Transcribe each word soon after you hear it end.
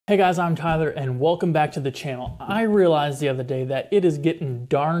Hey guys, I'm Tyler and welcome back to the channel. I realized the other day that it is getting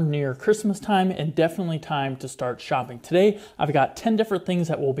darn near Christmas time and definitely time to start shopping. Today, I've got 10 different things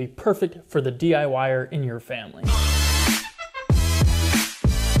that will be perfect for the DIYer in your family.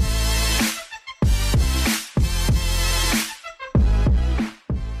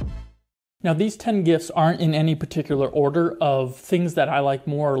 Now these 10 gifts aren't in any particular order of things that I like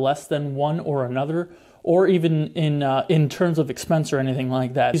more or less than one or another, or even in terms of expense or anything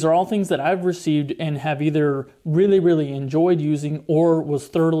like that. These are all things that I've received and have either really enjoyed using or was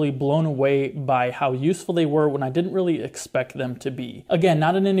thoroughly blown away by how useful they were when I didn't really expect them to be. Again,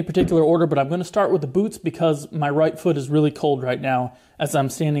 not in any particular order, but I'm going to start with the boots because my right foot is really cold right now as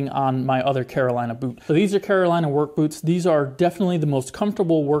I'm standing on my other Carolina boot. So these are Carolina work boots. These are definitely the most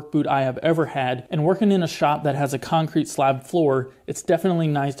comfortable work boot I have ever had. And working in a shop that has a concrete slab floor, it's definitely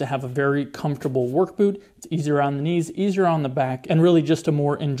nice to have a very comfortable work boot. It's easier on the knees, easier on the back, and really just a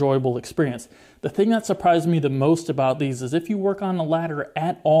more enjoyable experience. The thing that surprised me the most about these is if you work on a ladder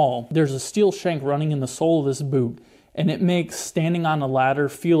at all, there's a steel shank running in the sole of this boot, and it makes standing on a ladder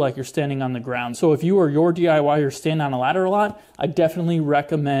feel like you're standing on the ground. So if you or your DIYer stand on a ladder a lot, I definitely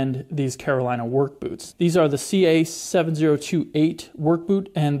recommend these Carolina work boots. These are the CA7028 work boot,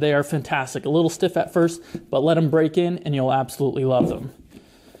 and they are fantastic. A little stiff at first, but let them break in and you'll absolutely love them.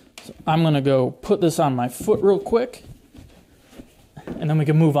 So I'm gonna go put this on my foot real quick, and then we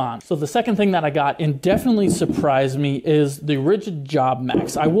can move on. So the second thing that I got and definitely surprised me is the Rigid Job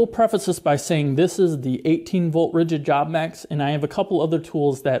Max. I will preface this by saying this is the 18 volt Rigid Job Max, and I have a couple other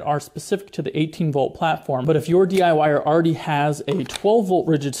tools that are specific to the 18 volt platform. But if your DIYer already has a 12 volt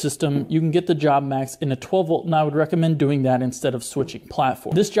rigid system, you can get the Job Max in a 12 volt, and I would recommend doing that instead of switching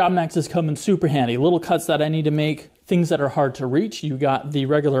platform. This Job Max is coming super handy. Little cuts that I need to make, things that are hard to reach. You got the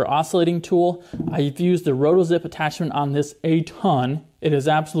regular oscillating tool. I've used the RotoZip attachment on this a ton. It is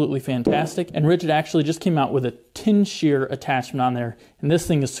absolutely fantastic. And Rigid actually just came out with a tin shear attachment on there. And this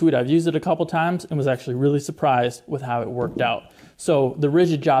thing is sweet. I've used it a couple times and was actually really surprised with how it worked out. So the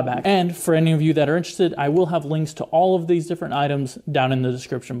Rigid Job Max. And for any of you that are interested, I will have links to all of these different items down in the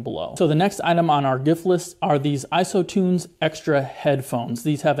description below. So the next item on our gift list are these IsoTunes Extra headphones.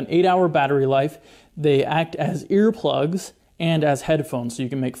 These have an 8-hour battery life. They act as earplugs and as headphones, so you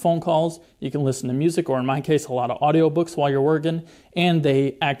can make phone calls, you can listen to music, or in my case, a lot of audiobooks while you're working, and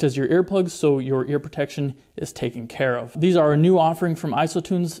they act as your earplugs, so your ear protection is taken care of. These are a new offering from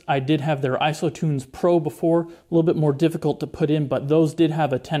IsoTunes. I did have their IsoTunes Pro before, a little bit more difficult to put in, but those did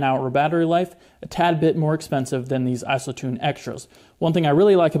have a 10-hour battery life, a tad bit more expensive than these IsoTune Extras. One thing I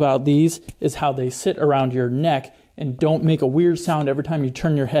really like about these is how they sit around your neck and don't make a weird sound every time you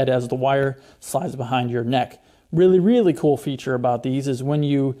turn your head as the wire slides behind your neck. Really cool feature about these is when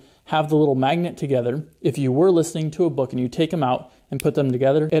you have the little magnet together, if you were listening to a book and you take them out and put them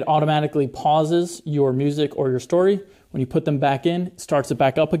together, it automatically pauses your music or your story. When you put them back in, it starts it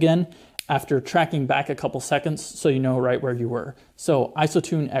back up again after tracking back a couple seconds so you know right where you were. So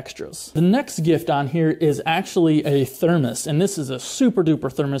IsoTune Extras. The next gift on here is actually a thermos, and this is a super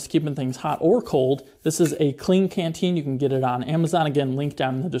duper thermos keeping things hot or cold. This is a clean canteen. You can get it on Amazon. Again, link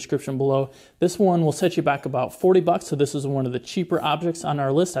down in the description below. This one will set you back about 40 bucks. So this is one of the cheaper objects on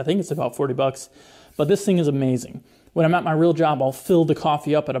our list. I think it's about 40 bucks, but this thing is amazing. When I'm at my real job, I'll fill the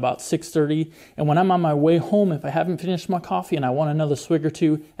coffee up at about 6:30. And when I'm on my way home, if I haven't finished my coffee and I want another swig or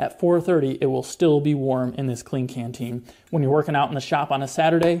two, at 4:30, it will still be warm in this clean canteen. When you're working out in the shop on a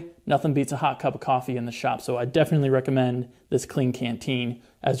Saturday, nothing beats a hot cup of coffee in the shop. So I definitely recommend this clean canteen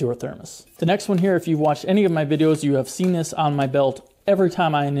as your thermos. The next one here, if you've watched any of my videos, you have seen this on my belt every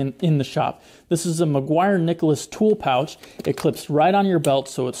time I'm in the shop. This is a Meguiar-Nicholas tool pouch. It clips right on your belt,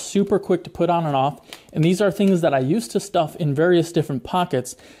 so it's super quick to put on and off. And these are things that I used to stuff in various different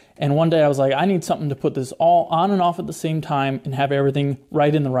pockets. And one day I was like, I need something to put this all on and off at the same time and have everything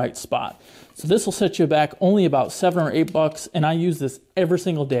right in the right spot. So this will set you back only about $7 or $8, and I use this every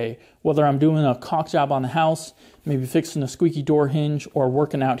single day, whether I'm doing a caulk job on the house, maybe fixing a squeaky door hinge, or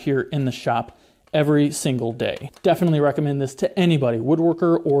working out here in the shop every single day. Definitely recommend this to anybody,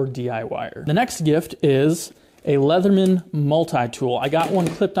 woodworker or DIYer. The next gift is a Leatherman multi-tool. I got one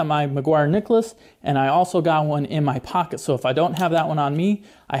clipped on my Meguiar-Nicholas, and I also got one in my pocket. So if I don't have that one on me,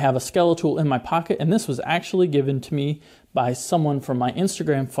 I have a Skeletool in my pocket, and this was actually given to me by someone from my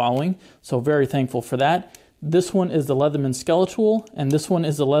Instagram following, so very thankful for that. This one is the Leatherman Skeletool, and this one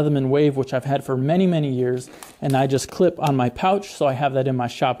is the Leatherman Wave, which I've had for many years, and I just clip on my pouch, so I have that in my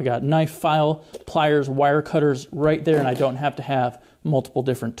shop. I got knife, file, pliers, wire cutters right there, and I don't have to have multiple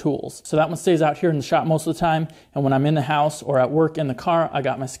different tools. So that one stays out here in the shop most of the time, and when I'm in the house or at work in the car, I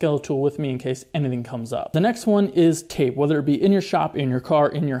got my skeletal tool with me in case anything comes up. The next one is tape. Whether it be in your shop, in your car,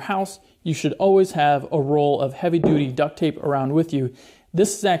 in your house, you should always have a roll of heavy-duty duct tape around with you.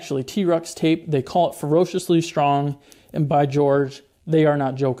 This is actually T-Rex tape. They call it ferociously strong, and by George, they are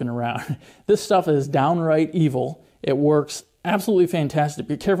not joking around. This stuff is downright evil. It works absolutely fantastic.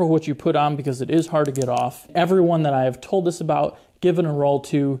 Be careful what you put on because it is hard to get off. Everyone that I have told this about, given a roll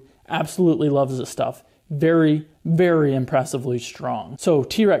to, absolutely loves this stuff. Very, very impressively strong. So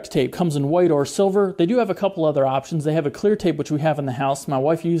T-Rex tape comes in white or silver. They do have a couple other options. They have a clear tape, which we have in the house. My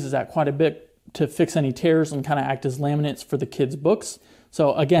wife uses that quite a bit to fix any tears and kind of act as laminates for the kids' books.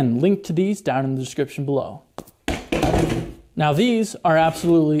 So again, link to these down in the description below. Now these are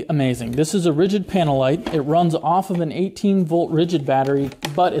absolutely amazing. This is a rigid panel light. It runs off of an 18-volt rigid battery,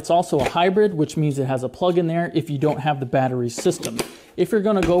 but it's also a hybrid, which means it has a plug in there if you don't have the battery system. If you're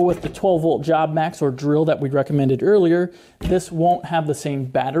gonna go with the 12-volt Job Max or drill that we recommended earlier, this won't have the same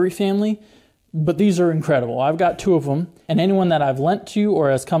battery family, but these are incredible. I've got 2 of them, and anyone that I've lent to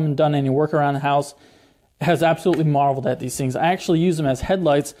or has come and done any work around the house has absolutely marveled at these things. I actually use them as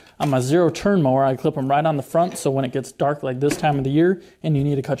headlights on my zero-turn mower. I clip them right on the front, so when it gets dark like this time of the year and you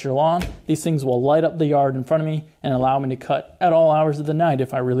need to cut your lawn, these things will light up the yard in front of me and allow me to cut at all hours of the night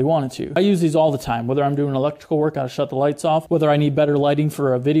if I really wanted to. I use these all the time, whether I'm doing electrical work, I'll shut the lights off, whether I need better lighting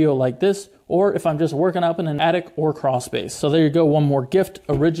for a video like this, or if I'm just working up in an attic or crawl space. So there you go, one more gift,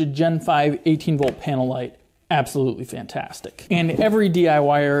 a rigid Gen 5 18-volt panel light. Absolutely fantastic. And every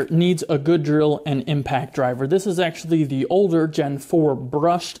DIYer needs a good drill and impact driver. This is actually the older Gen 4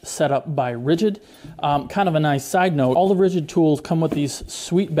 brushed setup by Rigid. Kind of a nice side note, all the Rigid tools come with these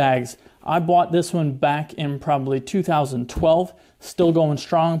sweet bags. I bought this one back in probably 2012. Still going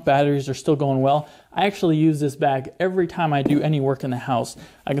strong, batteries are still going well. I actually use this bag every time I do any work in the house.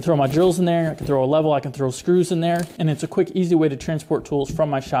 I can throw my drills in there, I can throw a level, I can throw screws in there, and it's a quick, easy way to transport tools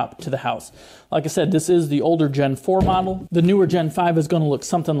from my shop to the house. Like I said, this is the older Gen 4 model. The newer Gen 5 is gonna look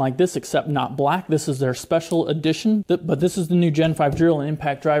something like this, except not black. This is their special edition, but this is the new Gen 5 drill and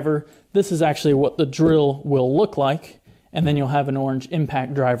impact driver. This is actually what the drill will look like. And then you'll have an orange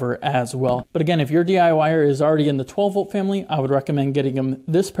impact driver as well. But again, if your DIYer is already in the 12-volt family, I would recommend getting them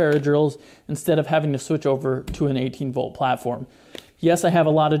this pair of drills instead of having to switch over to an 18-volt platform. Yes, I have a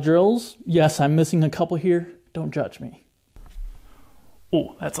lot of drills. Yes, I'm missing a couple here. Don't judge me.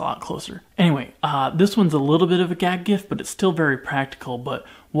 Oh, that's a lot closer. Anyway, this one's a little bit of a gag gift, but it's still very practical. But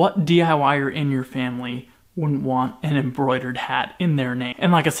what DIYer in your family wouldn't want an embroidered hat in their name?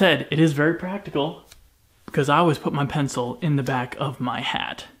 And like I said, it is very practical, because I always put my pencil in the back of my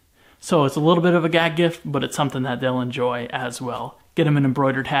hat. So it's a little bit of a gag gift, but it's something that they'll enjoy as well. Get them an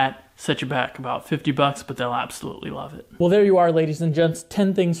embroidered hat, set you back about 50 bucks, but they'll absolutely love it. Well, there you are, ladies and gents,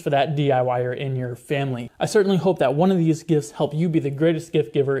 10 things for that DIYer in your family. I certainly hope that one of these gifts help you be the greatest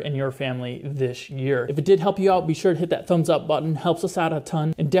gift giver in your family this year. If it did help you out, be sure to hit that thumbs up button, helps us out a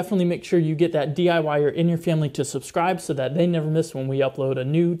ton, and definitely make sure you get that DIYer in your family to subscribe so that they never miss when we upload a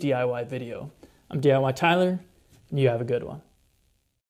new DIY video. I'm DIY Tyler, and you have a good one.